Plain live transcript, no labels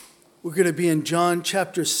We're going to be in John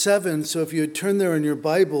chapter 7, so if you would turn there in your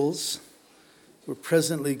Bibles, we're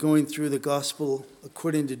presently going through the gospel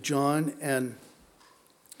according to John, and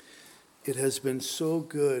it has been so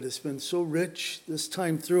good. It's been so rich this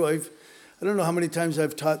time through. I don't know how many times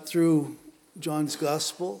I've taught through John's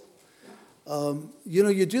gospel.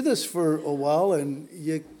 You do this for a while, and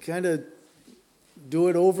you kind of do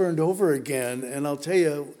it over and over again, and I'll tell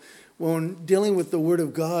you, when dealing with the Word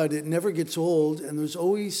of God, it never gets old, and there's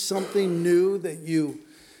always something new that you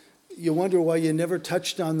wonder why you never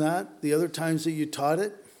touched on that the other times that you taught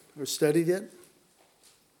it or studied it.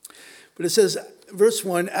 But it says, verse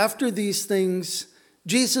 1, after these things,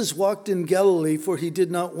 Jesus walked in Galilee, for he did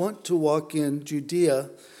not want to walk in Judea,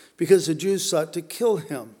 because the Jews sought to kill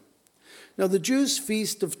him. Now the Jews'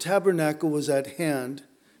 feast of tabernacle was at hand.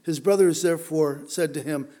 His brothers therefore said to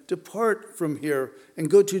him, depart from here and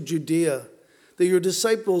go to Judea, that your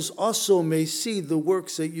disciples also may see the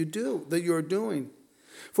works that you are doing.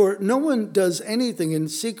 For no one does anything in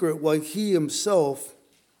secret while he himself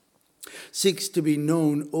seeks to be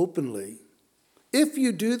known openly. If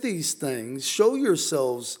you do these things, show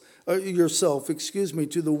yourself, to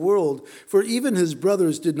the world, for even his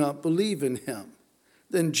brothers did not believe in him.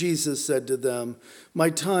 Then Jesus said to them, my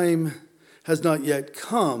time has not yet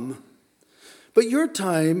come, but your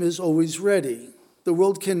time is always ready. The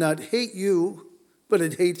world cannot hate you, but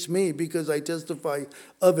it hates me because I testify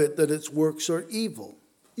of it that its works are evil.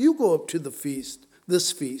 You go up to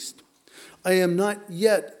this feast. I am not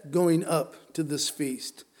yet going up to this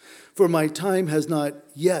feast, for my time has not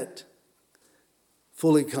yet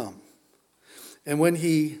fully come. And when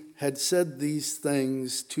he had said these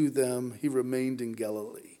things to them, he remained in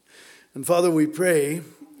Galilee. And Father, we pray,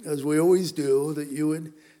 as we always do, that you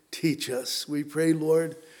would teach us. We pray,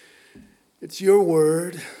 Lord, it's your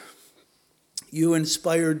word. You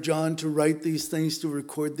inspired John to write these things, to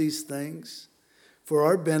record these things for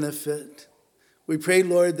our benefit. We pray,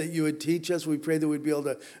 Lord, that you would teach us. We pray that we'd be able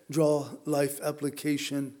to draw life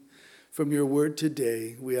application from your word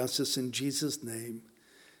today. We ask this in Jesus' name.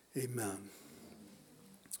 Amen.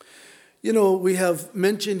 You know, we have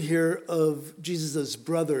mention here of Jesus'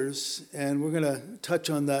 brothers, and we're going to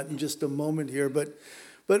touch on that in just a moment here. But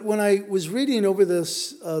when I was reading over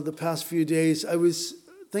this the past few days, I was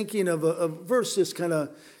thinking of a verse that kind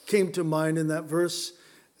of came to mind, and that verse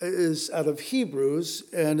is out of Hebrews,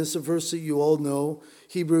 and it's a verse that you all know,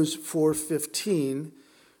 Hebrews 4:15.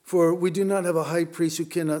 For we do not have a high priest who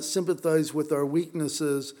cannot sympathize with our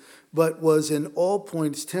weaknesses, but was in all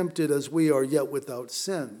points tempted as we are, yet without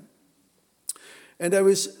sin. And I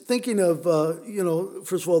was thinking of,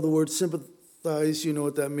 first of all, the word sympathize, you know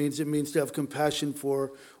what that means. It means to have compassion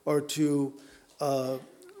for, or to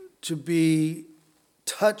be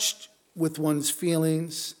touched with one's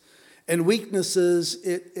feelings. And weaknesses,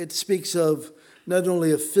 it speaks of not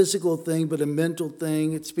only a physical thing, but a mental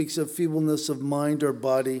thing. It speaks of feebleness of mind or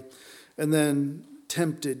body. And then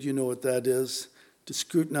tempted, you know what that is, to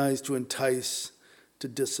scrutinize, to entice, to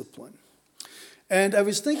discipline. And I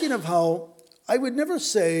was thinking of how I would never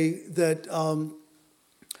say that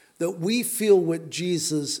we feel what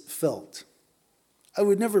Jesus felt. I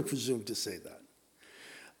would never presume to say that.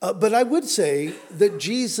 But I would say that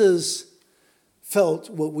Jesus felt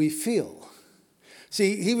what we feel.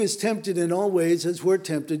 See, he was tempted in all ways as we're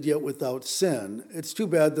tempted, yet without sin. It's too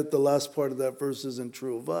bad that the last part of that verse isn't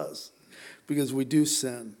true of us, because we do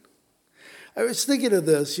sin. I was thinking of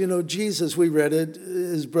this, Jesus, we read it,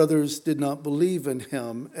 his brothers did not believe in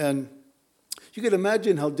him, and you could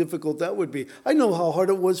imagine how difficult that would be. I know how hard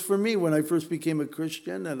it was for me when I first became a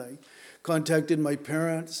Christian, and I contacted my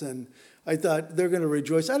parents, and I thought they're going to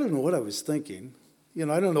rejoice. I don't know what I was thinking.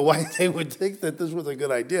 I don't know why they would think that this was a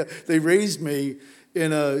good idea. They raised me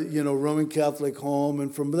in a Roman Catholic home,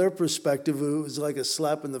 and from their perspective, it was like a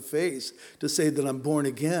slap in the face to say that I'm born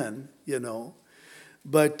again,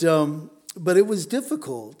 But it was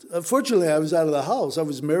difficult. Fortunately, I was out of the house. I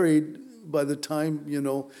was married by the time,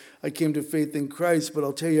 I came to faith in Christ. But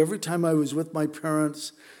I'll tell you, every time I was with my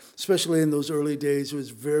parents, especially in those early days, it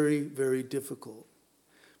was very, very difficult.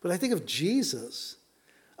 But I think of Jesus.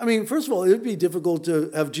 I mean, first of all, it would be difficult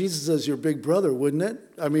to have Jesus as your big brother, wouldn't it?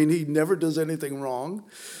 I mean, he never does anything wrong.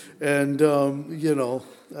 And,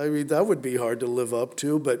 that would be hard to live up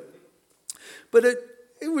to. But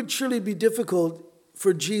it would surely be difficult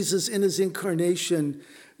for Jesus in his incarnation,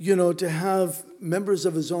 to have members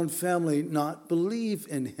of his own family not believe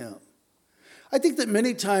in him. I think that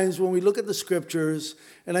many times when we look at the scriptures,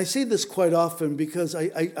 and I say this quite often because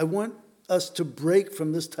I want us to break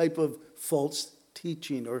from this type of false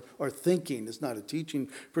teaching or thinking. It's not a teaching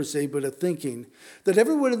per se, but a thinking that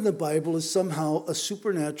everyone in the Bible is somehow a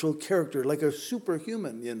supernatural character, like a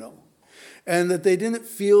superhuman, and that they didn't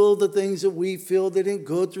feel the things that we feel. They didn't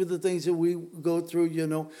go through the things that we go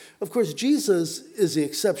through. Of course, Jesus is the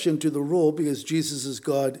exception to the rule because Jesus is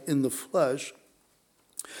God in the flesh.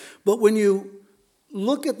 But when you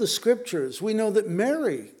look at the scriptures, we know that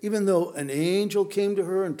Mary, even though an angel came to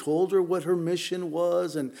her and told her what her mission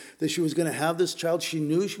was and that she was going to have this child, she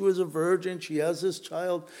knew she was a virgin, she has this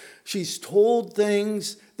child. She's told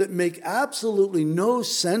things that make absolutely no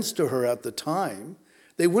sense to her at the time.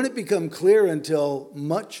 They wouldn't become clear until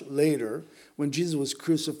much later when Jesus was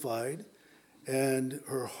crucified and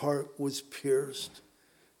her heart was pierced.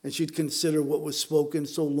 And she'd consider what was spoken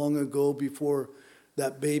so long ago before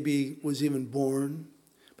that baby was even born.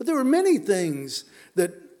 But there were many things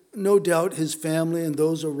that no doubt his family and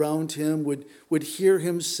those around him would hear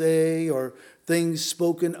him say, or things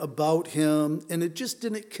spoken about him, and it just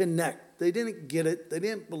didn't connect. They didn't get it. They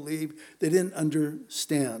didn't believe. They didn't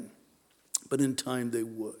understand. But in time they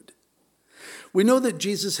would. We know that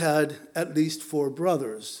Jesus had at least 4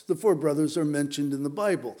 brothers. The 4 brothers are mentioned in the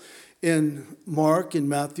Bible. In Mark and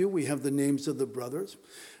Matthew, we have the names of the brothers.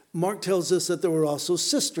 Mark tells us that there were also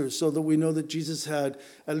sisters, so that we know that Jesus had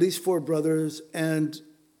at least 4 brothers and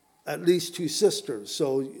at least 2 sisters,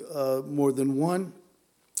 so more than one,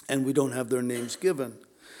 and we don't have their names given.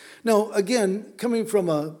 Now, again, coming from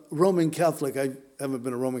a Roman Catholic, I haven't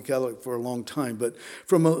been a Roman Catholic for a long time, but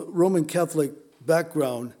from a Roman Catholic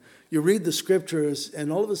background, you read the scriptures,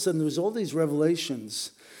 and all of a sudden there's all these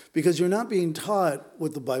revelations, because you're not being taught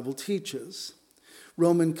what the Bible teaches.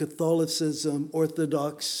 Roman Catholicism,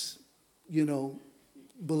 Orthodox,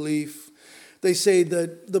 belief. They say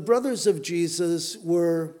that the brothers of Jesus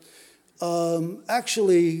were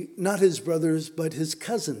actually not his brothers, but his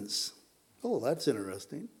cousins. Oh, that's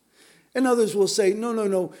interesting. And others will say,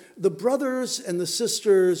 no. The brothers and the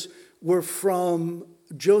sisters were from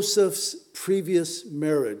Joseph's previous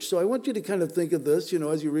marriage. So I want you to kind of think of this,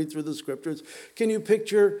 as you read through the scriptures. Can you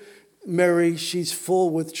picture Mary? She's full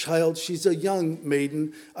with child. She's a young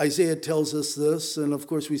maiden. Isaiah tells us this, and of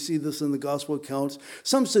course we see this in the gospel accounts.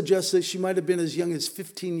 Some suggest that she might have been as young as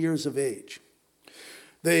 15 years of age.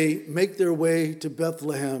 They make their way to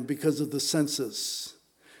Bethlehem because of the census.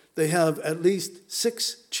 They have at least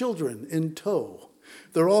 6 children in tow.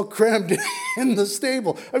 They're all crammed in the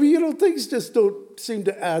stable. I mean, things just don't seem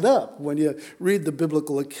to add up when you read the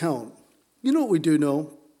biblical account. You know what we do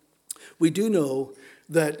know? We do know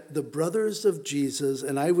that the brothers of Jesus,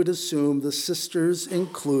 and I would assume the sisters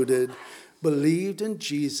included, believed in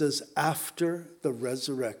Jesus after the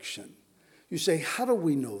resurrection. You say, how do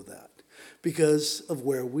we know that? Because of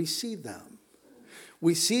where we see them.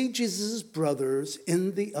 We see Jesus' brothers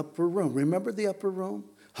in the upper room. Remember the upper room?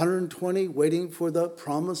 120 waiting for the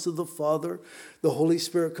promise of the Father, the Holy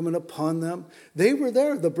Spirit coming upon them. They were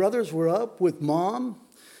there. The brothers were up with mom,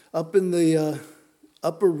 up in the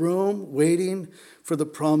upper room, waiting for the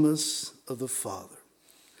promise of the Father.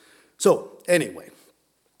 So, anyway,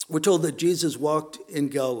 we're told that Jesus walked in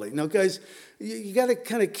Galilee. Now, guys, you got to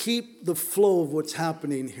kind of keep the flow of what's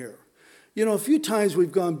happening here. A few times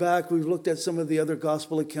we've gone back, we've looked at some of the other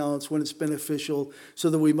gospel accounts when it's beneficial so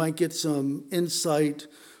that we might get some insight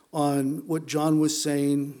on what John was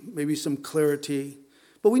saying, maybe some clarity.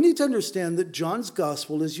 But we need to understand that John's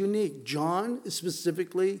gospel is unique. John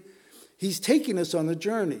specifically, he's taking us on a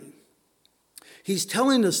journey. He's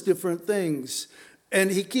telling us different things,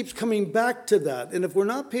 and he keeps coming back to that. And if we're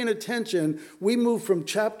not paying attention, we move from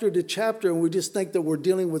chapter to chapter, and we just think that we're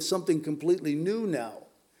dealing with something completely new now.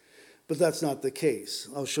 But that's not the case.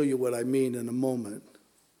 I'll show you what I mean in a moment.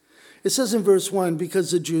 It says in verse 1,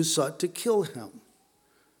 because the Jews sought to kill him.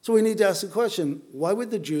 So we need to ask the question, why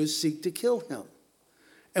would the Jews seek to kill him?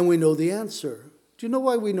 And we know the answer. Do you know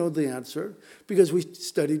why we know the answer? Because we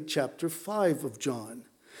studied chapter 5 of John.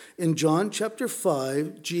 In John chapter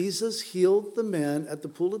 5, Jesus healed the man at the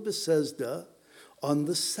pool of Bethesda on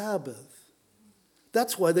the Sabbath.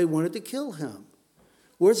 That's why they wanted to kill him.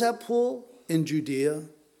 Where's that pool? In Judea.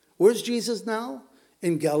 Where's Jesus now?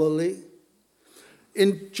 In Galilee.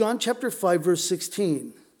 In John chapter 5, verse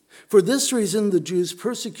 16, for this reason the Jews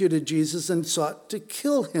persecuted Jesus and sought to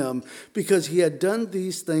kill him because he had done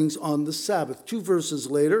these things on the Sabbath. 2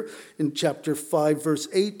 verses later, in chapter 5, verse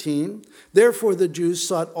 18, therefore the Jews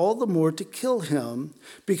sought all the more to kill him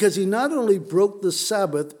because he not only broke the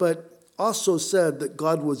Sabbath, but also said that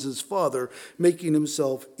God was his Father, making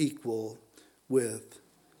himself equal with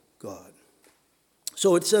God.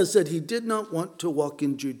 So it says that he did not want to walk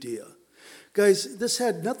in Judea. Guys, this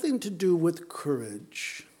had nothing to do with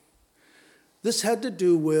courage. This had to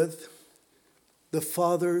do with the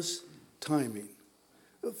Father's timing.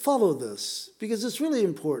 Follow this, because it's really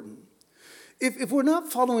important. If we're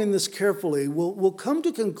not following this carefully, we'll come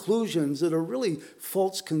to conclusions that are really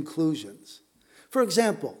false conclusions. For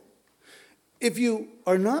example, if you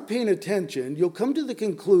are not paying attention, you'll come to the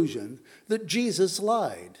conclusion that Jesus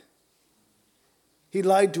lied. He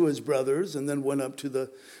lied to his brothers and then went up to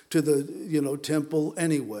the temple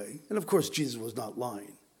anyway. And of course, Jesus was not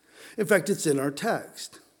lying. In fact, it's in our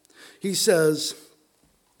text. He says,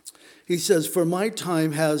 "For my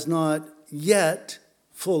time has not yet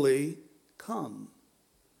fully come."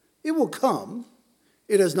 It will come.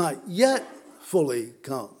 It has not yet fully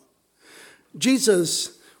come.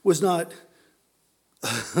 Jesus was not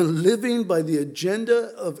living by the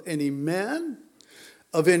agenda of any man,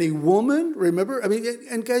 of any woman. Remember?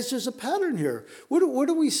 And guys, there's a pattern here. Where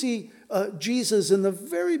do we see Jesus in the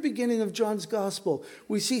very beginning of John's gospel?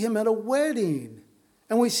 We see him at a wedding.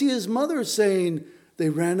 And we see his mother saying, they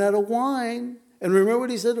ran out of wine. And remember what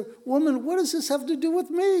he said? "Woman, what does this have to do with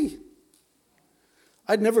me?"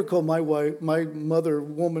 I'd never call my mother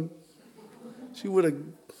woman. She would have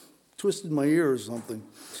twisted my ear or something.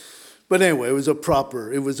 But anyway,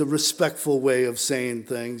 it was a respectful way of saying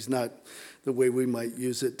things, not the way we might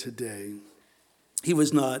use it today. He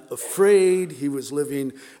was not afraid. He was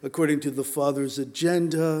living according to the Father's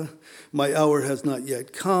agenda. My hour has not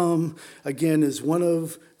yet come, again, is one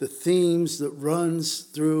of the themes that runs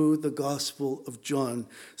through the Gospel of John.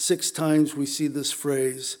 6 times we see this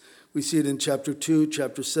phrase. We see it in chapter 2,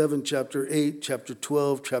 chapter 7, chapter 8, chapter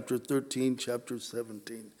 12, chapter 13, chapter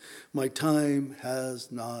 17. My time has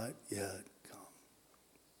not yet come.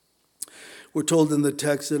 We're told in the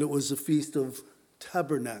text that it was the Feast of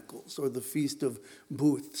Tabernacles, or the Feast of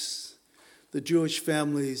Booths. The Jewish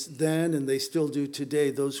families then, and they still do today,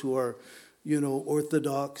 those who are,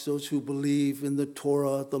 Orthodox, those who believe in the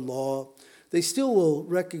Torah, the law, they still will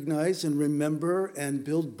recognize and remember and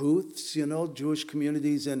build booths, Jewish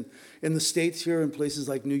communities in the States here, in places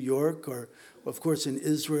like New York, or of course in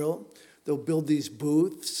Israel. They'll build these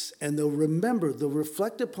booths, and they'll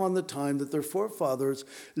reflect upon the time that their forefathers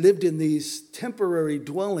lived in these temporary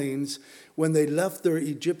dwellings when they left their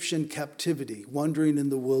Egyptian captivity, wandering in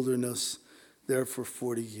the wilderness there for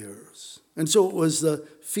 40 years. And so it was the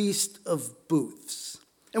Feast of Booths.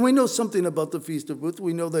 And we know something about the Feast of Booths.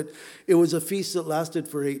 We know that it was a feast that lasted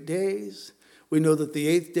for 8 days. We know that the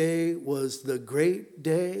 8th day was the great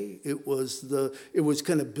day. It was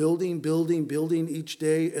kind of building each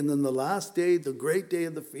day. And then the last day, the great day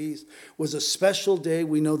of the feast, was a special day.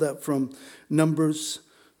 We know that from Numbers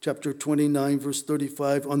chapter 29, verse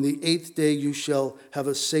 35. On the 8th day, you shall have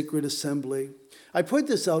a sacred assembly. I point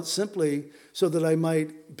this out simply so that I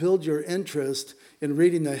might build your interest in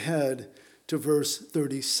reading ahead to verse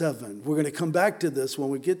 37. We're going to come back to this when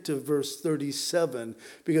we get to verse 37,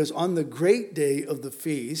 because on the great day of the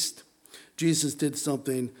feast, Jesus did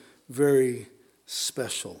something very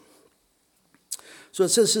special. So it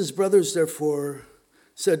says, his brothers therefore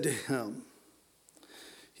said to him,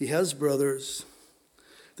 he has brothers,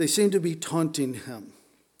 they seem to be taunting him.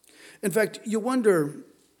 In fact, you wonder,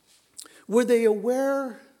 were they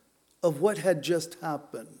aware of what had just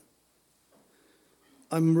happened?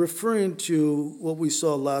 I'm referring to what we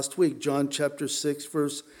saw last week, John chapter 6,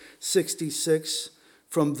 verse 66.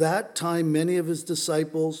 From that time, many of his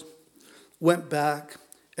disciples went back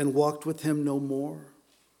and walked with him no more.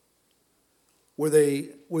 Were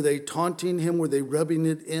they taunting him? Were they rubbing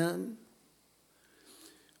it in?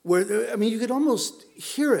 You could almost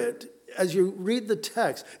hear it as you read the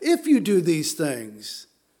text. If you do these things,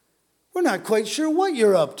 we're not quite sure what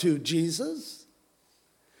you're up to, Jesus.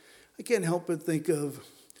 I can't help but think of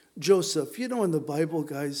Joseph. In the Bible,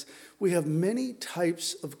 guys, we have many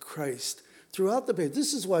types of Christ throughout the page.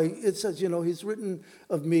 This is why it says, he's written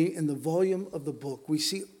of me in the volume of the book. We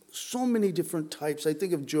see so many different types. I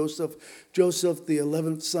think of Joseph, the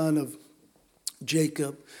 11th son of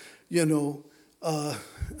Jacob.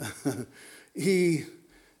 He's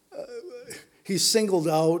singled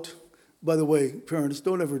out. By the way, parents,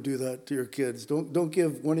 don't ever do that to your kids. Don't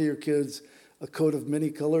give one of your kids a coat of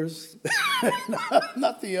many colors,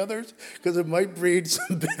 not the others, because it might breed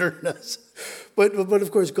some bitterness. But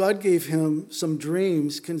of course, God gave him some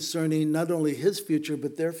dreams concerning not only his future,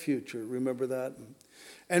 but their future. Remember that?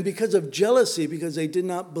 And because of jealousy, because they did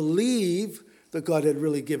not believe that God had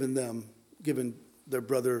really given their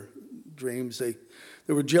brother dreams, they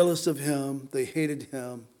were jealous of him, they hated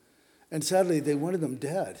him, and sadly, they wanted him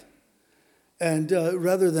dead. And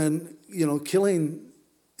rather than, killing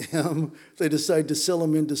him, they decided to sell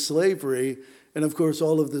him into slavery. And of course,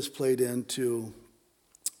 all of this played into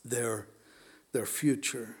their their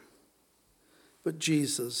future. But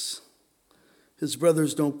Jesus, his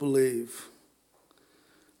brothers don't believe.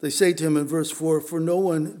 They say to him in verse 4, "For no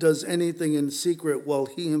one does anything in secret while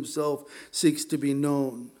he himself seeks to be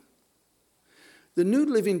known." The New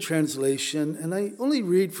Living Translation, and I only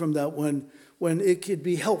read from that one when it could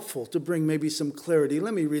be helpful to bring maybe some clarity.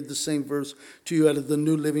 Let me read the same verse to you out of the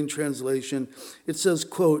New Living Translation. It says,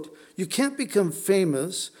 quote, "You can't become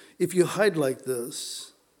famous if you hide like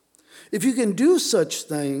this. If you can do such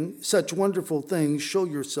wonderful things, show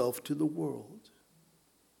yourself to the world."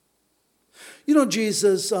 You know,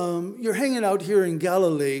 Jesus, you're hanging out here in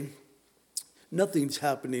Galilee. Nothing's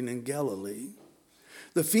happening in Galilee.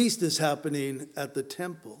 The feast is happening at the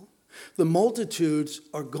temple. The multitudes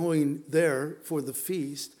are going there for the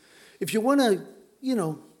feast. If you want to,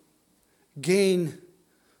 gain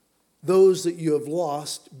those that you have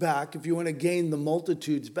lost back, if you want to gain the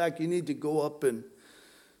multitudes back, you need to go up and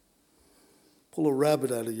pull a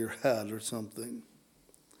rabbit out of your hat or something.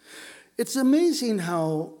 It's amazing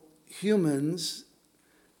how humans,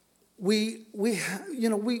 we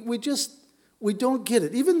don't get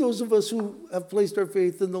it. Even those of us who have placed our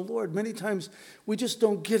faith in the Lord, many times we just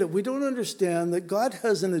don't get it. We don't understand that God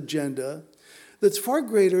has an agenda that's far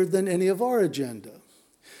greater than any of our agenda.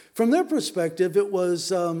 From their perspective, it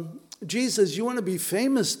was, Jesus, you want to be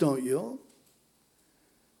famous, don't you?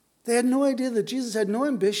 They had no idea that Jesus had no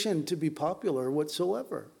ambition to be popular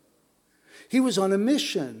whatsoever. He was on a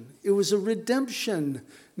mission. It was a redemption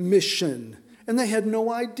mission, and they had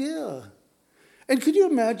no idea. And could you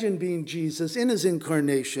imagine being Jesus in his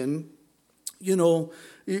incarnation? You're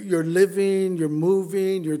living, you're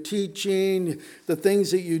moving, you're teaching, the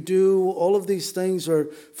things that you do, all of these things are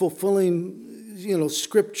fulfilling,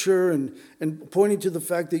 Scripture and pointing to the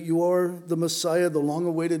fact that you are the Messiah, the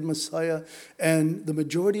long-awaited Messiah, and the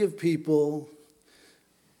majority of people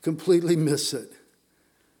completely miss it.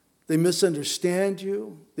 They misunderstand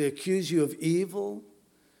you. They accuse you of evil.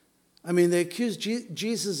 They accuse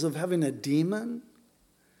Jesus of having a demon.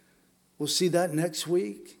 We'll see that next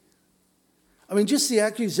week. Just the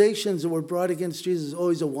accusations that were brought against Jesus. Oh,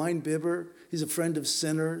 he's a wine bibber. He's a friend of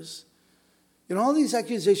sinners. All these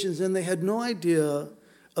accusations, and they had no idea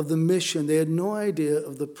of the mission. They had no idea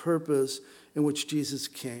of the purpose in which Jesus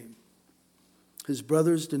came. His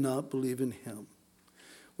brothers did not believe in him,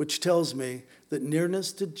 which tells me that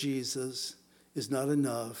nearness to Jesus is not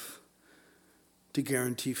enough to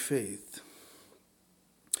guarantee faith.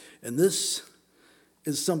 And this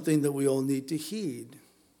is something that we all need to heed.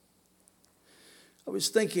 I was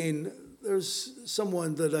thinking, there's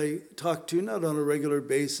someone that I talk to, not on a regular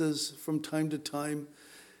basis, from time to time,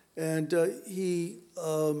 and he,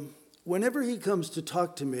 whenever he comes to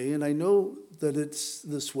talk to me, and I know that it's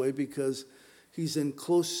this way because he's in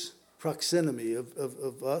close proximity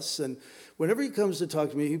of us, and whenever he comes to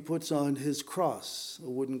talk to me, he puts on his cross, a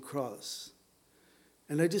wooden cross.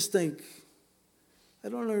 And I just think, I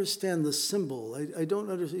don't understand the symbol. I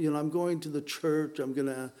don't understand, I'm going to the church, I'm going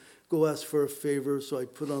to go ask for a favor, so I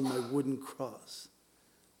put on my wooden cross.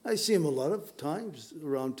 I see him a lot of times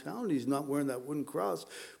around town. He's not wearing that wooden cross,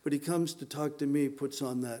 but he comes to talk to me, puts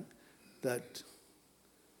on that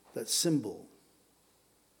symbol.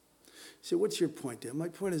 So what's your point, Dan? My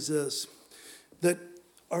point is this, that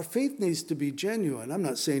our faith needs to be genuine. I'm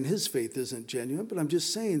not saying his faith isn't genuine, but I'm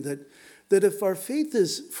just saying that if our faith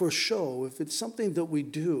is for show, if it's something that we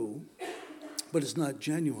do, but it's not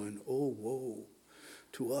genuine, oh, woe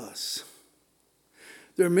to us.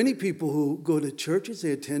 There are many people who go to churches,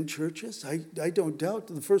 they attend churches. I don't doubt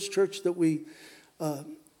the first church that we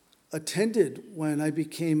attended when I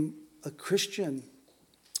became a Christian,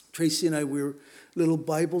 Tracy and I, we were a little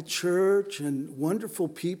Bible church and wonderful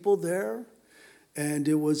people there. And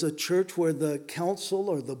it was a church where the council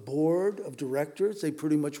or the board of directors, they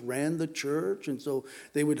pretty much ran the church. And so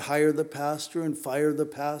they would hire the pastor and fire the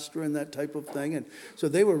pastor and that type of thing. And so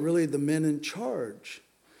they were really the men in charge.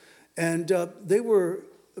 And they were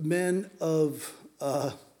men of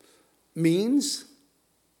means.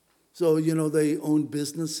 So, they owned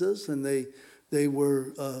businesses and they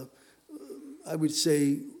were, I would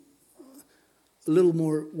say, a little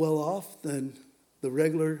more well-off than the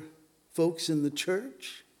regular folks in the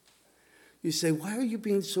church. You say, why are you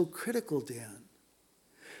being so critical, Dan?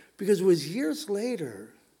 Because it was years later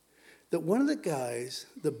that one of the guys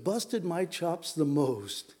that busted my chops the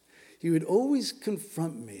most, he would always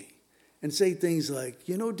confront me and say things like,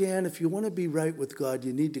 Dan, if you want to be right with God,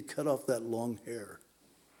 you need to cut off that long hair.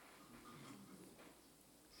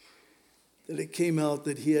 That it came out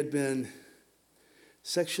that he had been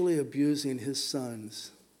sexually abusing his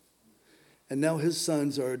sons And now his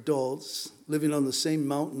sons are adults living on the same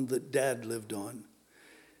mountain that Dad lived on,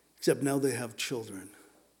 except now they have children.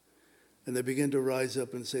 And they begin to rise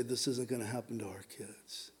up and say, this isn't going to happen to our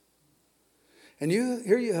kids. And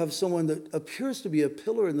here you have someone that appears to be a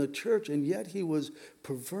pillar in the church, and yet he was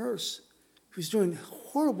perverse. He was doing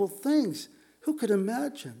horrible things. Who could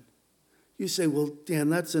imagine? You say, well, Dan,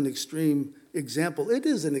 that's an extreme example. It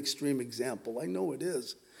is an extreme example. I know it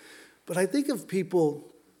is. But I think of people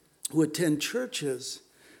who attend churches.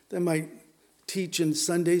 They might teach in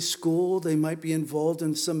Sunday school. They might be involved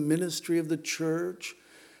in some ministry of the church.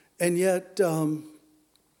 And yet, they're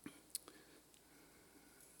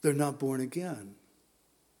not born again.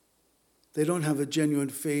 They don't have a genuine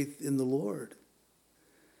faith in the Lord.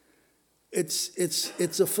 It's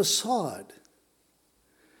a facade.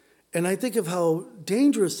 And I think of how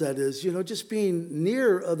dangerous that is. Just being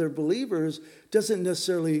near other believers doesn't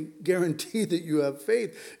necessarily guarantee that you have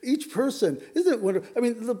faith. Each person, isn't it wonderful? I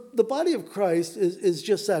mean, the body of Christ is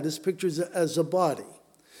just that. It's pictured as a body.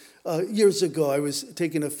 Years ago, I was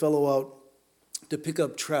taking a fellow out to pick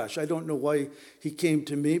up trash. I don't know why he came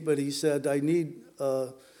to me, but he said, I need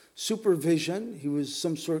supervision. He was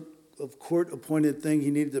some sort of court-appointed thing.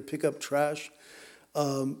 He needed to pick up trash.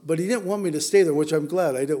 But he didn't want me to stay there, which I'm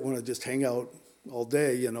glad. I didn't want to just hang out all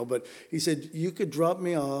day, But he said, you could drop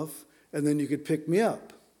me off, and then you could pick me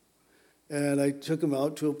up. And I took him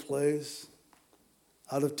out to a place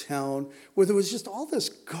out of town where there was just all this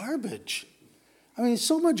garbage. I mean,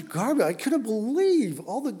 so much garbage. I couldn't believe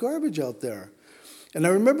all the garbage out there. And I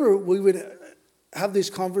remember we would have these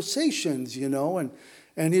conversations,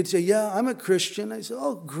 and he'd say, yeah, I'm a Christian. I said,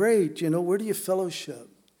 oh, great. Where do you fellowship?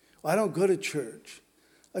 I don't go to church.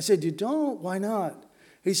 I said, you don't? Why not?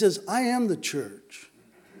 He says, I am the church.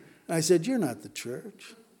 And I said, you're not the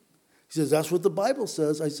church. He says, that's what the Bible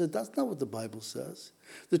says. I said, that's not what the Bible says.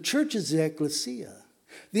 The church is the ecclesia.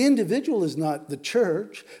 The individual is not the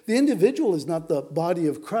church. The individual is not the body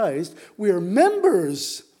of Christ. We are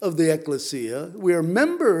members of the ecclesia. We are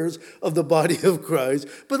members of the body of Christ.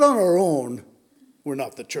 But on our own, we're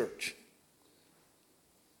not the church.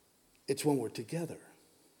 It's when we're together.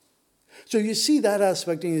 So you see that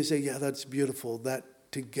aspect and you say, yeah, that's beautiful,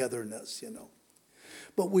 that togetherness,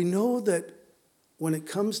 But we know that when it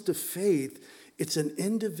comes to faith, it's an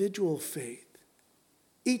individual faith.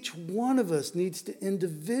 Each one of us needs to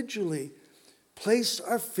individually place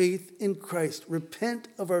our faith in Christ, repent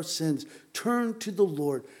of our sins, turn to the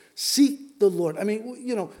Lord, seek the Lord. I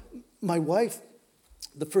mean, my wife,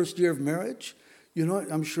 the first year of marriage,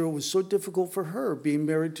 I'm sure it was so difficult for her being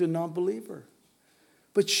married to a non-believer.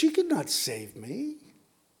 But she could not save me.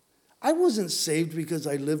 I wasn't saved because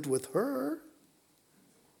I lived with her.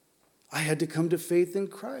 I had to come to faith in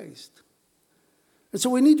Christ. And so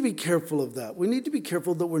we need to be careful of that. We need to be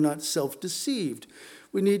careful that we're not self-deceived.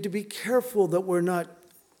 We need to be careful that we're not,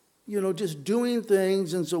 just doing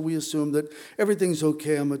things, and so we assume that everything's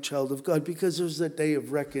okay, I'm a child of God, because there's that day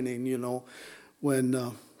of reckoning, when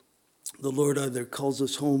the Lord either calls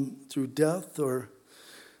us home through death or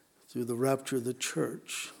through the rapture of the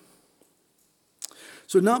church.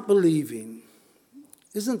 So not believing,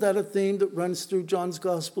 isn't that a theme that runs through John's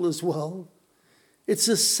gospel as well? It's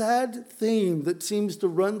a sad theme that seems to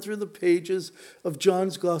run through the pages of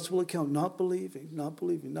John's gospel account. Not believing. Now,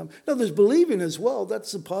 there's believing as well.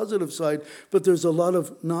 That's the positive side. But there's a lot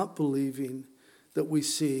of not believing that we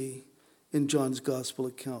see in John's gospel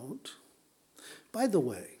account. By the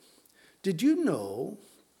way, did you know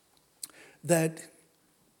that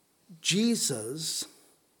Jesus,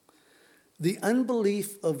 the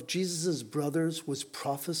unbelief of Jesus' brothers was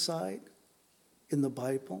prophesied in the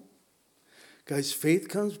Bible? Guys, faith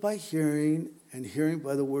comes by hearing, and hearing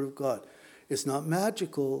by the word of God. It's not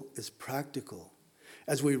magical, it's practical.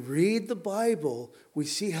 As we read the Bible, we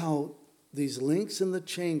see how these links in the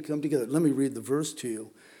chain come together. Let me read the verse to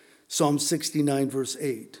you. Psalm 69, verse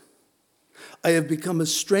 8. I have become a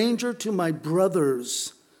stranger to my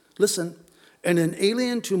brothers. Listen. And an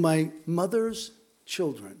alien to my mother's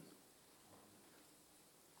children.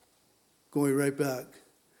 Going right back.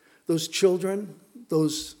 Those children,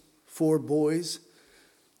 those 4 boys,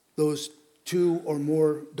 those 2 or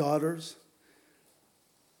more daughters,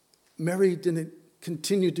 Mary didn't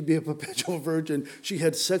continue to be a perpetual virgin. She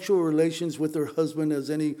had sexual relations with her husband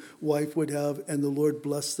as any wife would have, and the Lord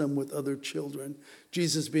blessed them with other children.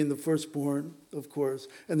 Jesus being the firstborn, of course,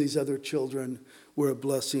 and these other children were a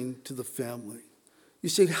blessing to the family. You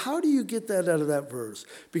say, how do you get that out of that verse?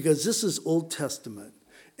 Because this is Old Testament.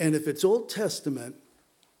 And if it's Old Testament,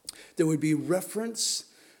 there would be reference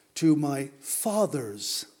to my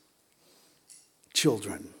father's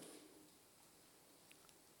children.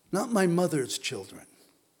 not my mother's children.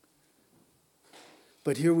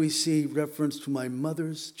 But here we see reference to my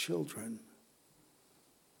mother's children.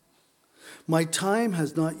 My time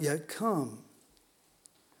has not yet come.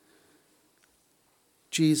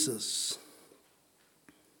 Jesus.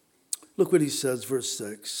 Look what he says, verse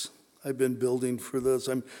 6. I've been building for this.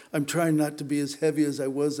 I'm trying not to be as heavy as I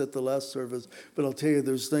was at the last service, but I'll tell you,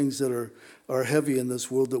 there's things that are heavy in this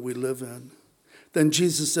world that we live in. Then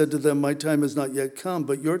Jesus said to them, my time has not yet come,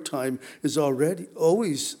 but your time is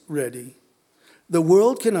always ready. The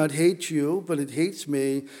world cannot hate you, but it hates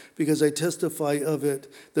me because I testify of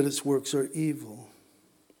it that its works are evil.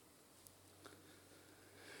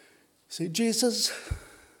 Say, Jesus,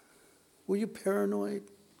 were you paranoid?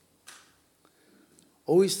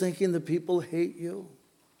 Always thinking that people hate you?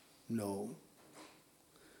 No.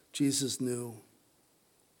 Jesus knew.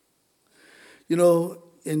 You know,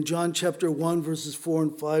 in John chapter 1, verses 4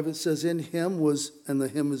 and 5, it says, in him was, and the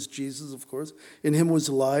him is Jesus, of course, in him was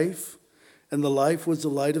life, and the life was the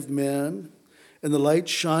light of man, and the light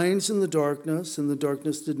shines in the darkness, and the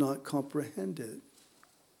darkness did not comprehend it.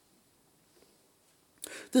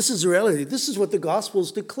 This is reality. This is what the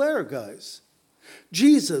Gospels declare, guys.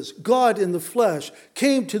 Jesus, God in the flesh,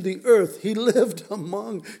 came to the earth. He lived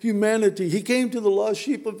among humanity. He came to the lost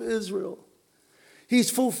sheep of Israel.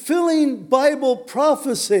 He's fulfilling Bible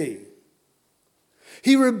prophecy.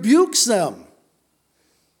 He rebukes them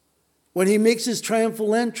when he makes his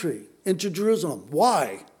triumphal entry into Jerusalem.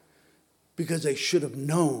 Why? Because they should have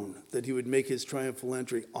known that he would make his triumphal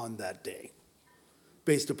entry on that day,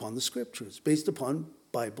 based upon the scriptures, based upon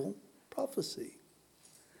Bible prophecy.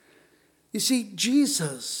 You see,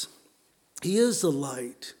 Jesus, he is the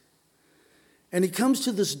light. And he comes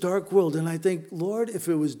to this dark world, and I think, Lord, if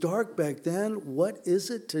it was dark back then, what is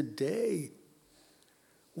it today?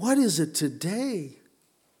 What is it today?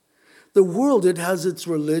 The world, it has its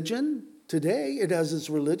religion. Today, it has its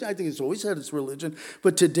religion. I think it's always had its religion.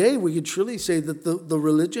 But today, we could truly say that the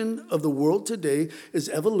religion of the world today is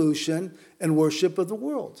evolution and worship of the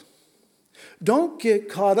world. Don't get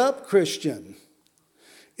caught up, Christian,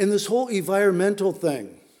 in this whole environmental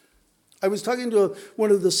thing. I was talking to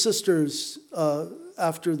one of the sisters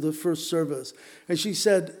after the first service, and she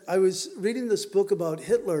said, I was reading this book about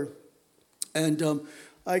Hitler, and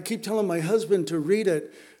I keep telling my husband to read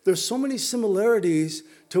it. There's so many similarities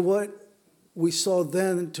to what we saw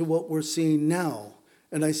then to what we're seeing now.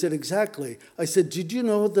 And I said, exactly. I said, did you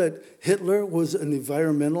know that Hitler was an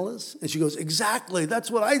environmentalist? And she goes, exactly.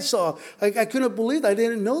 That's what I saw. I couldn't believe I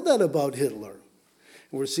didn't know that about Hitler.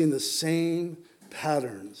 And we're seeing the same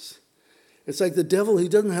patterns. It's like the devil, he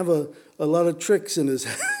doesn't have a lot of tricks in his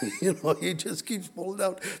head. He just keeps pulling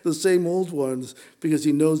out the same old ones because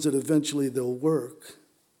he knows that eventually they'll work.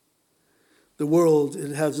 The world,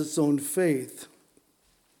 it has its own faith.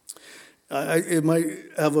 It might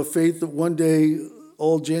have a faith that one day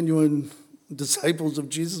all genuine disciples of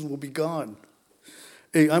Jesus will be gone.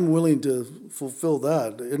 Hey, I'm willing to fulfill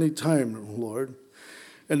that anytime, Lord.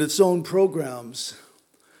 And its own programs.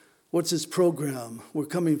 What's his program? We're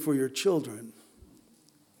coming for your children.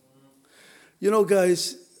 You know,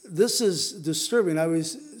 guys, this is disturbing. I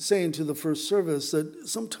was saying to the first service that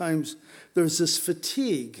sometimes there's this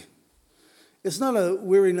fatigue. It's not a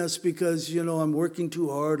weariness because, I'm working too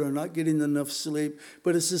hard or not getting enough sleep,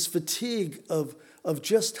 but it's this fatigue of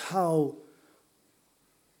just how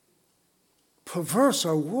perverse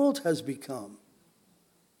our world has become.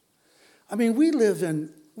 I mean, we live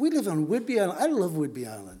on Whidbey Island. I love Whidbey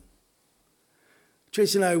Island.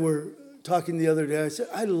 Tracy and I were talking the other day. I said,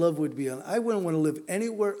 I love Whidbey Island. I wouldn't want to live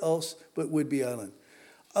anywhere else but Whidbey Island.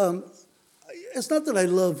 It's not that I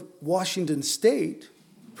love Washington State,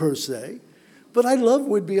 per se, but I love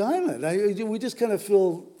Whidbey Island. We just kind of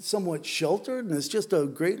feel somewhat sheltered, and it's just a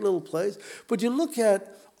great little place. But you look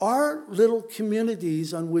at our little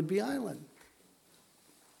communities on Whidbey Island.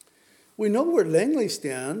 We know where Langley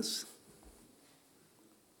stands.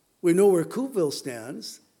 We know where Coupeville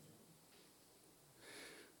stands.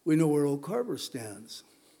 We know where Oak Harbor stands.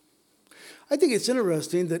 I think it's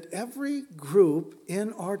interesting that every group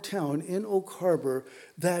in our town, in Oak Harbor,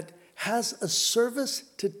 that has a service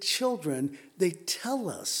to children, they tell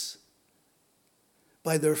us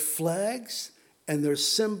by their flags and their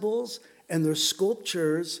symbols and their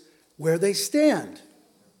sculptures where they stand.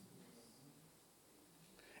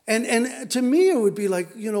 And to me, it would be like,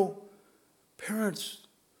 parents,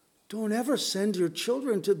 don't ever send your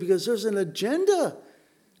children to, because there's an agenda.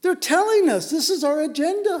 They're telling us this is our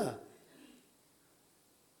agenda.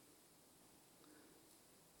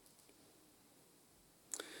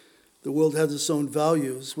 The world has its own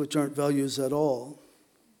values, which aren't values at all.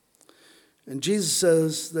 And Jesus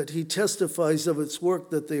says that he testifies of its work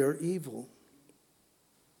that they are evil.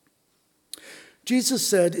 Jesus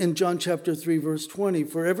said in John chapter 3, verse 20,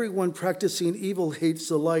 "For everyone practicing evil hates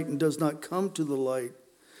the light and does not come to the light,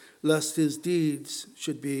 lest his deeds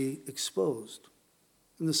should be exposed."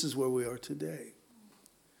 And this is where we are today.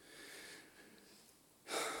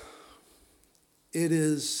 It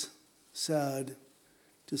is sad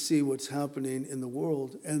to see what's happening in the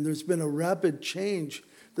world. And there's been a rapid change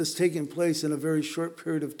that's taken place in a very short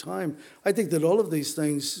period of time. I think that all of these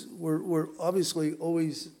things were obviously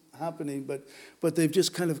always happening, but they've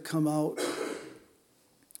just kind of come out.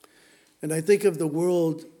 And I think of the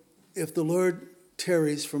world, if the Lord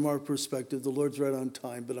tarries from our perspective, the Lord's right on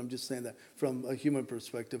time, but I'm just saying that from a human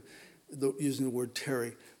perspective, using the word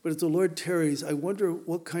tarry. But if the Lord tarries, I wonder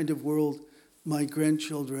what kind of world my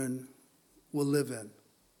grandchildren will live in.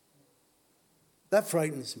 That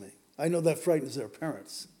frightens me. I know that frightens their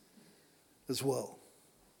parents as well.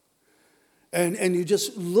 And you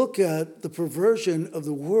just look at the perversion of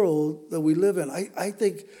the world that we live in. I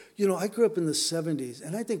think, I grew up in the 70s,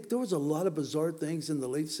 and I think there was a lot of bizarre things in the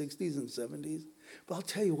late 60s and 70s. But I'll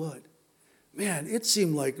tell you what, man, it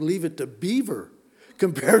seemed like Leave It to Beaver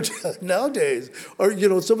compared to nowadays. Or,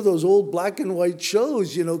 some of those old black and white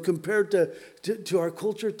shows, compared to our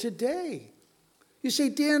culture today. You say,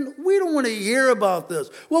 "Dan, we don't want to hear about this."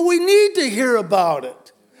 Well, we need to hear about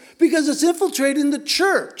it because it's infiltrating the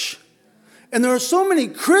church. And there are so many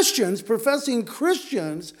Christians, professing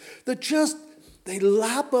Christians, that they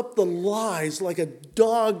lap up the lies like a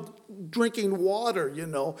dog drinking water,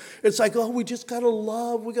 It's like, oh, we just got to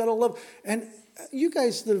love, we got to love. And you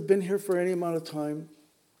guys that have been here for any amount of time,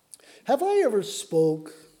 have I ever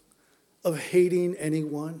spoke of hating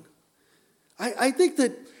anyone? I think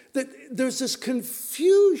that there's this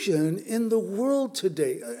confusion in the world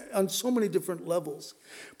today on so many different levels.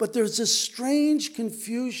 But there's this strange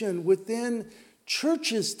confusion within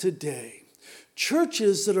churches today.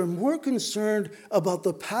 Churches that are more concerned about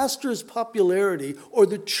the pastor's popularity or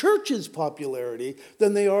the church's popularity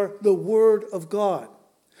than they are the Word of God.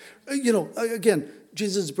 Again,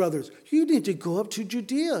 Jesus' brothers, you need to go up to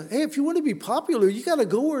Judea. Hey, if you want to be popular, you got to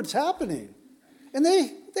go where it's happening. And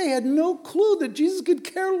they had no clue that Jesus could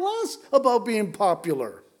care less about being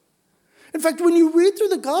popular. In fact, when you read through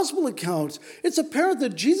the gospel accounts, it's apparent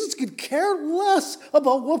that Jesus could care less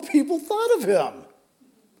about what people thought of him.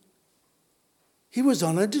 He was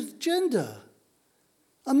on an agenda,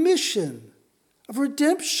 a mission of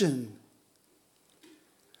redemption,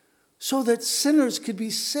 so that sinners could be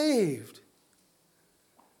saved.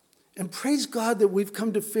 And praise God that we've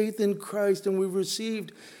come to faith in Christ and we've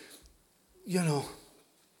received,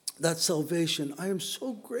 that salvation. I am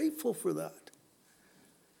so grateful for that.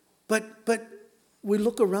 But we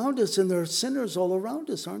look around us and there are sinners all around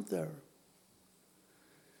us, aren't there?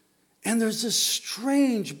 And there's this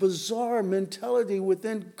strange, bizarre mentality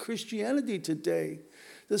within Christianity today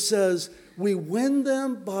that says we win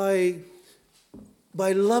them by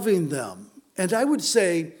loving them. And I would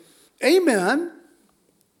say, amen.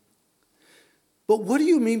 But what do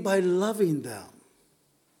you mean by loving them?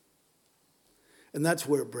 And that's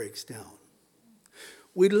where it breaks down.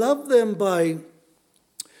 We love them by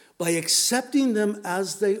accepting them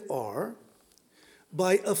as they are,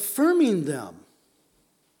 by affirming them.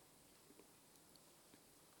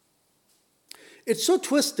 It's so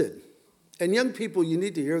twisted. And young people, you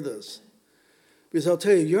need to hear this. Because I'll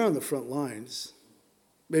tell you, you're on the front lines.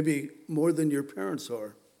 Maybe more than your parents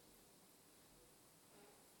are.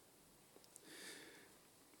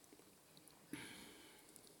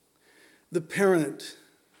 The parent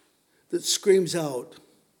that screams out,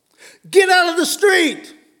 "Get out of the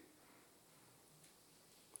street!"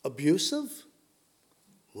 Abusive?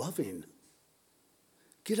 Loving.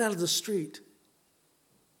 Get out of the street.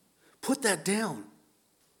 Put that down.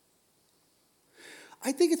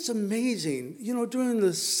 I think it's amazing. During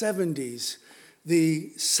the 70s,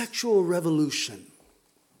 the sexual revolution.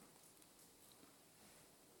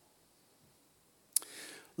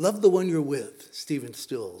 Love the one you're with, Stephen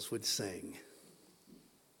Stills would sing.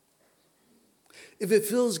 If it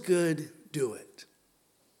feels good, do it.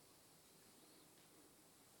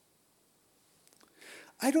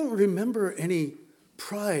 I don't remember any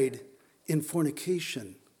pride in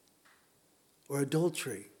fornication or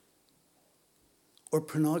adultery or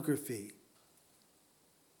pornography.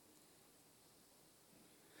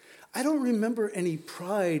 I don't remember any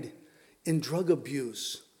pride in drug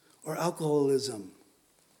abuse or alcoholism.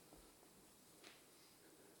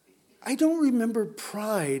 I don't remember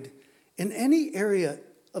pride in any area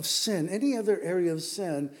of sin, any other area of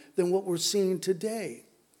sin than what we're seeing today.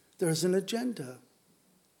 There's an agenda.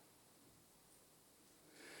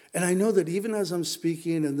 And I know that even as I'm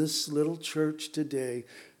speaking in this little church today,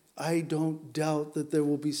 I don't doubt that there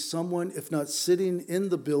will be someone, if not sitting in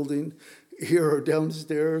the building here or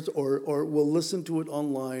downstairs, or will listen to it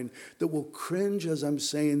online, that will cringe as I'm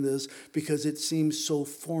saying this because it seems so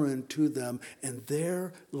foreign to them. And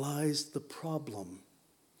there lies the problem.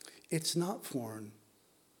 It's not foreign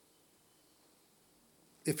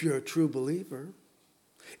if you're a true believer.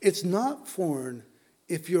 It's not foreign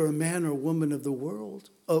if you're a man or woman of the world.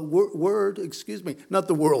 Not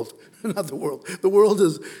the world. Not the world. The world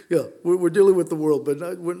is, we're dealing with the world, but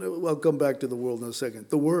I'll come back to the world in a second.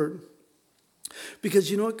 The word. Because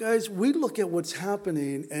you know what, guys? We look at what's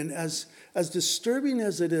happening, and as disturbing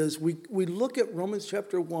as it is, we look at Romans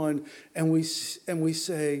chapter 1, and we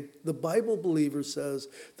say, the Bible believer says,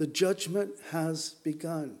 the judgment has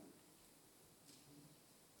begun.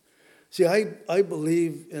 See, I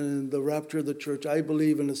believe in the rapture of the church. I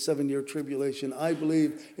believe in a 7-year tribulation. I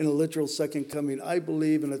believe in a literal second coming. I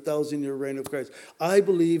believe in a 1,000-year reign of Christ. I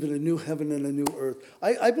believe in a new heaven and a new earth.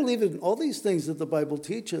 I believe in all these things that the Bible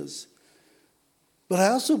teaches. But I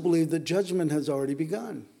also believe that judgment has already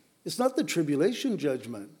begun. It's not the tribulation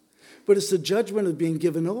judgment, but it's the judgment of being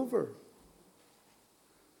given over.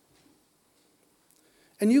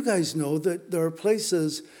 And you guys know that there are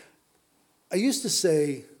places, I used to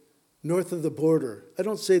say, north of the border. I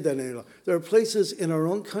don't say that anymore. There are places in our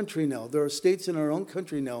own country now, there are states in our own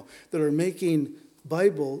country now that are making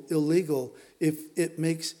Bible illegal if it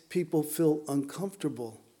makes people feel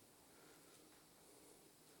uncomfortable.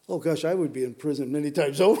 Oh gosh, I would be in prison many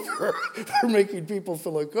times over for making people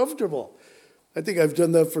feel uncomfortable. I think I've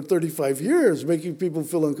done that for 35 years, making people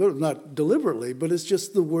feel uncomfortable. Not deliberately, but it's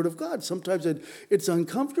just the word of God. Sometimes it's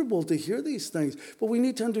uncomfortable to hear these things, but we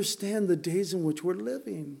need to understand the days in which we're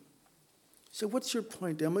living. So what's your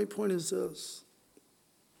point, Dan? My point is this.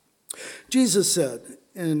 Jesus said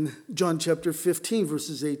in John chapter 15,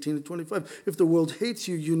 verses 18 to 25, if the world hates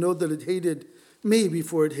you, you know that it hated me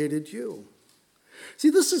before it hated you. See,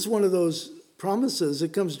 this is one of those promises.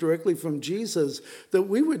 It comes directly from Jesus that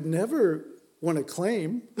we would never want to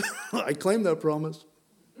claim. I claim that promise,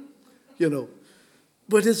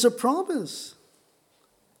 But it's a promise.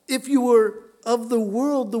 If you were of the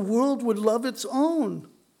world would love its own.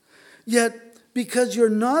 Yet, because you're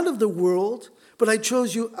not of the world, but I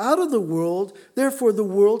chose you out of the world, therefore the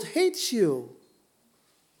world hates you.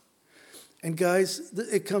 And guys,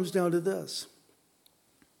 it comes down to this.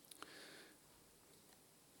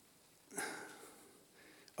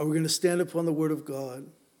 Are we going to stand upon the word of God?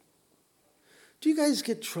 Do you guys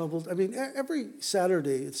get troubled? I mean, every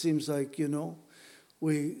Saturday, it seems like,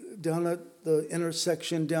 we, down at the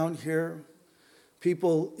intersection down here,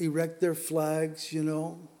 people erect their flags,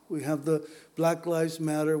 We have the Black Lives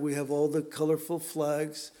Matter. We have all the colorful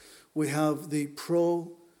flags. We have the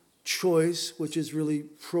pro-choice, which is really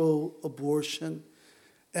pro-abortion.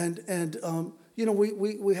 And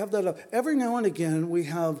we have that up. Every now and again, we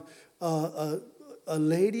have a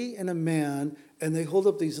lady and a man, and they hold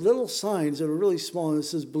up these little signs that are really small, and it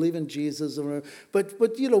says, believe in Jesus. But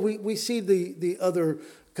we see the other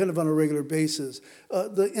kind of on a regular basis.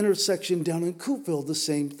 The intersection down in Coopville, the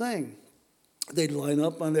same thing. They'd line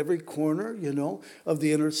up on every corner, of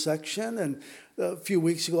the intersection. And a few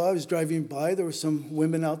weeks ago, I was driving by. There were some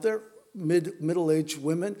women out there, middle-aged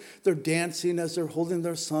women. They're dancing as they're holding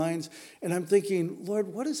their signs. And I'm thinking,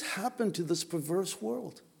 Lord, what has happened to this perverse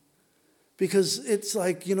world? Because it's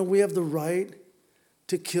like, we have the right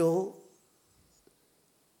to kill,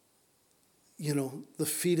 the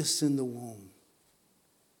fetus in the womb.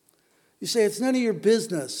 You say, it's none of your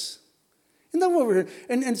business. Isn't that what we're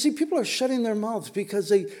hearing? And see, people are shutting their mouths because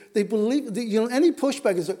they believe, any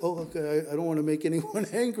pushback is like, oh, okay, I don't want to make anyone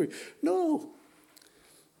angry. No,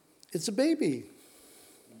 it's a baby.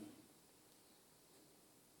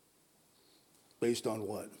 Based on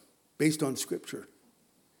what? Based on Scripture.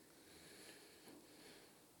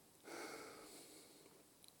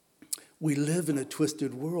 We live in a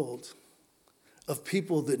twisted world of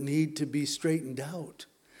people that need to be straightened out.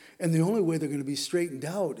 And the only way they're going to be straightened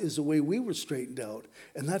out is the way we were straightened out,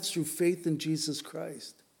 and that's through faith in Jesus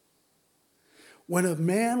Christ. When a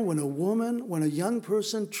man, when a woman, when a young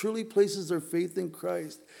person truly places their faith in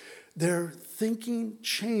Christ, their thinking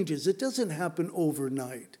changes. It doesn't happen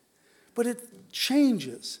overnight, but it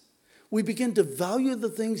changes. We begin to value the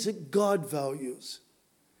things that God values.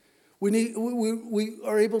 We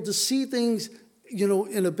are able to see things,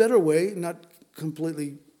 in a better way, not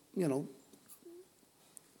completely,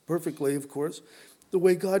 perfectly, of course, the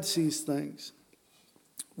way God sees things.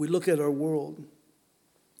 We look at our world.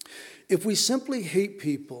 If we simply hate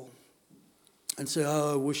people and say,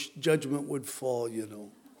 oh, I wish judgment would fall,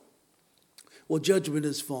 Well, judgment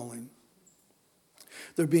is falling.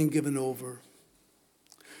 They're being given over.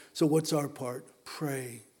 So what's our part?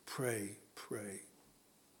 Pray, pray, pray.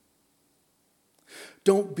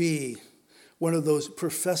 Don't be one of those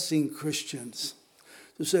professing Christians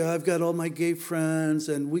who say, I've got all my gay friends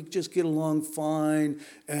and we just get along fine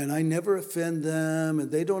and I never offend them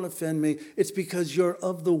and they don't offend me. It's because you're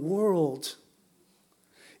of the world.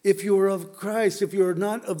 If you are of Christ, if you are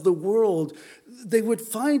not of the world, they would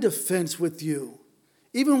find offense with you.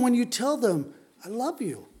 Even when you tell them, I love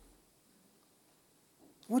you.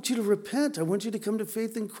 I want you to repent. I want you to come to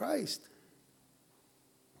faith in Christ.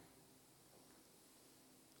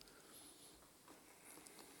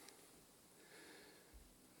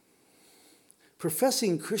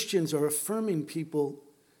 Professing Christians are affirming people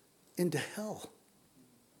into hell.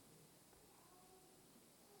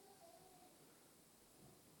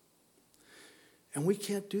 And we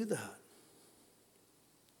can't do that.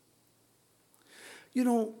 You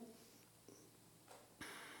know,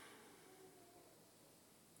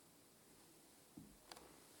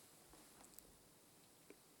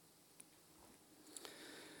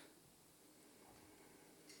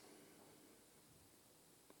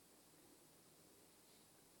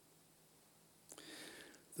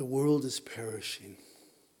 the world is perishing.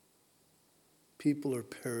 People are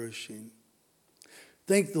perishing.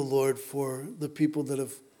 Thank the Lord for the people that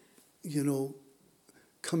have,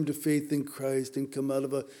 come to faith in Christ and come out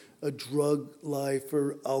of a drug life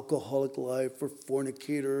or alcoholic life or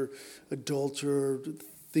fornicator, adulterer,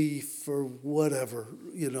 thief, or whatever,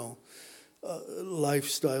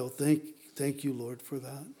 lifestyle. Thank you, Lord, for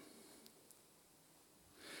that.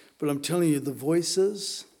 But I'm telling you, the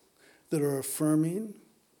voices that are affirming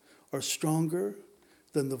are stronger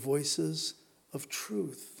than the voices of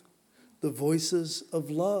truth, the voices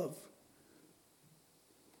of love.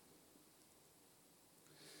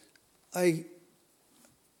 I've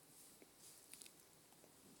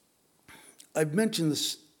mentioned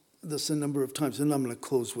this a number of times, and I'm going to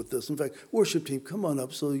close with this. In fact, worship team, come on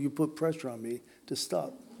up so you put pressure on me to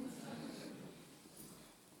stop.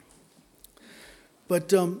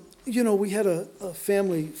 But, we had a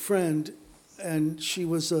family friend, and she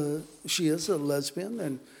is a lesbian,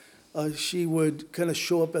 and she would kind of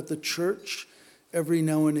show up at the church every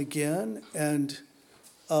now and again, and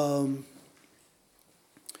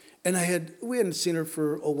we hadn't seen her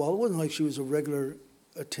for a while. It wasn't like she was a regular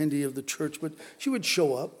attendee of the church, but she would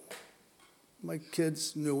show up. My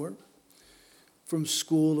kids knew her from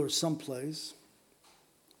school or someplace.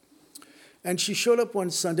 And she showed up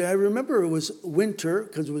one Sunday. I remember it was winter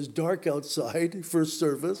because it was dark outside, first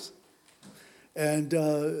service. And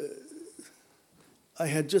I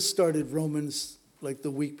had just started Romans like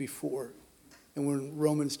the week before. And we're in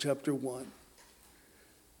Romans chapter 1.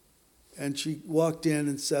 And she walked in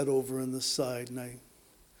and sat over on the side. And I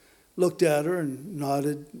looked at her and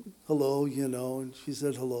nodded, hello, and she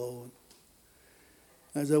said hello.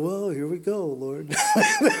 And I said, well, here we go, Lord. This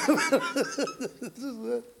is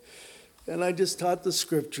it. And I just taught the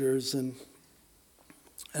scriptures. And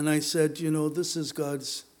I said, this is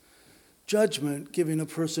God's judgment, giving a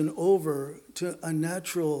person over to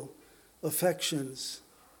unnatural affections.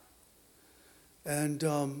 And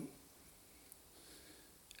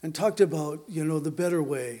talked about, the better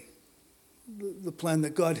way, the plan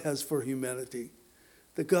that God has for humanity,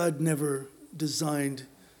 that God never designed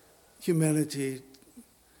humanity,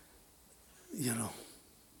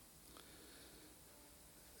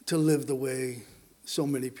 to live the way so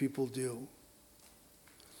many people do.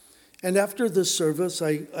 And after the service,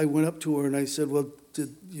 I went up to her and I said, well,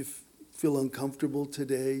 did you feel uncomfortable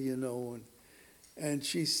today, And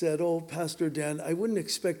she said, oh, Pastor Dan, I wouldn't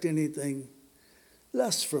expect anything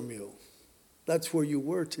less from you. That's where you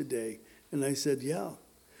were today. And I said, yeah.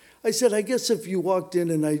 I said, I guess if you walked in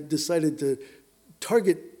and I decided to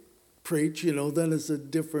target preach, then it's a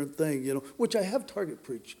different thing, which I have target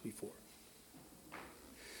preached before.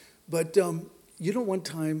 But, one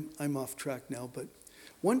time, I'm off track now, but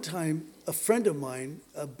one time, a friend of mine,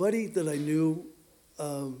 a buddy that I knew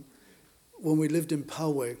when we lived in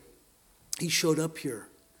Poway, he showed up here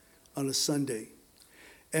on a Sunday.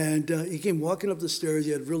 And he came walking up the stairs.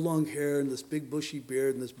 He had real long hair and this big bushy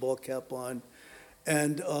beard and this ball cap on.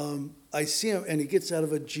 And I see him, and he gets out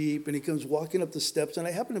of a Jeep, and he comes walking up the steps, and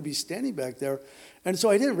I happen to be standing back there. And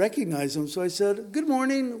so I didn't recognize him. So I said, good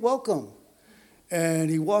morning, welcome. And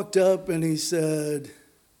he walked up, and he said,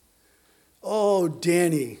 oh,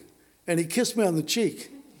 Danny. And he kissed me on the cheek.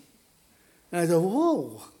 And I thought,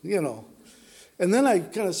 whoa, And then I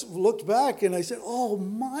kind of looked back, and I said, oh,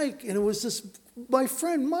 Mike. And it was my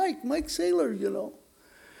friend Mike Saylor,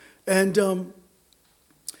 And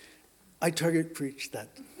I target preached that.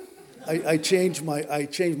 I changed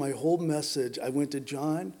my whole message. I went to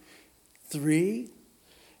John 3,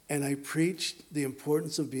 and I preached the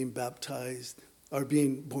importance of being baptized or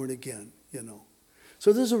being born again,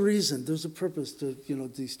 So there's a reason, there's a purpose to,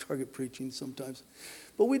 these target preaching sometimes.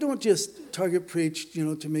 But we don't just target preach,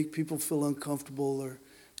 to make people feel uncomfortable or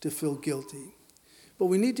to feel guilty. But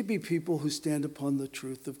we need to be people who stand upon the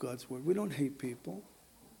truth of God's word. We don't hate people.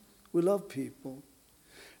 We love people.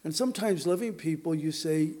 And sometimes loving people, you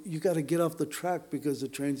say, you got to get off the track because the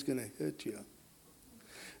train's going to hit you.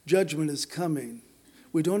 Judgment is coming.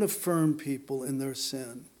 We don't affirm people in their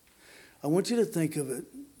sin. I want you to think of it.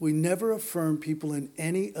 We never affirm people in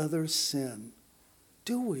any other sin,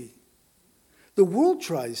 do we? The world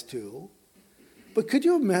tries to. But could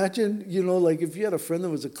you imagine, like if you had a friend that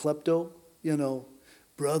was a klepto,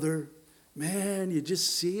 brother, man, you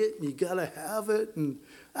just see it and you got to have it. And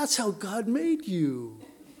that's how God made you.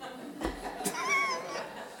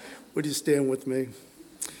 Would you stand with me?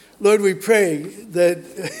 Lord, we pray that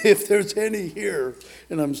if there's any here,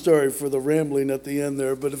 and I'm sorry for the rambling at the end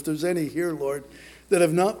there, but if there's any here, Lord, that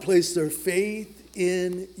have not placed their faith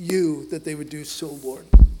in you, that they would do so, Lord.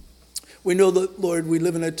 We know that, Lord, we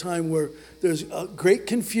live in a time where there's a great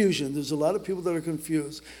confusion. There's a lot of people that are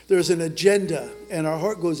confused. There's an agenda, and our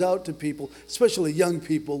heart goes out to people, especially young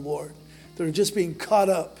people, Lord, that are just being caught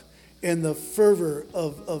up in the fervor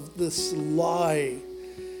of this lie.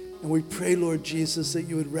 And we pray, Lord Jesus, that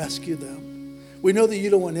you would rescue them. We know that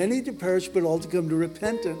you don't want any to perish, but all to come to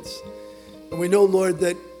repentance. And we know, Lord,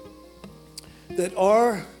 that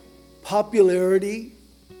our popularity,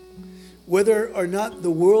 whether or not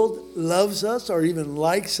the world loves us or even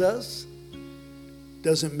likes us,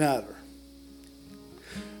 doesn't matter.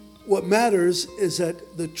 What matters is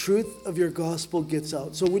that the truth of your gospel gets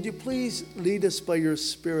out. So would you please lead us by your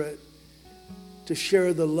Spirit to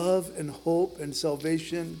share the love and hope and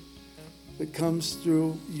salvation that comes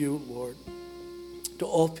through you, Lord, to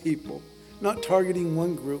all people, not targeting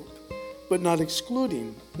one group, but not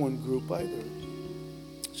excluding one group either.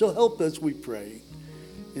 So help us, we pray.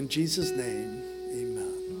 In Jesus' name.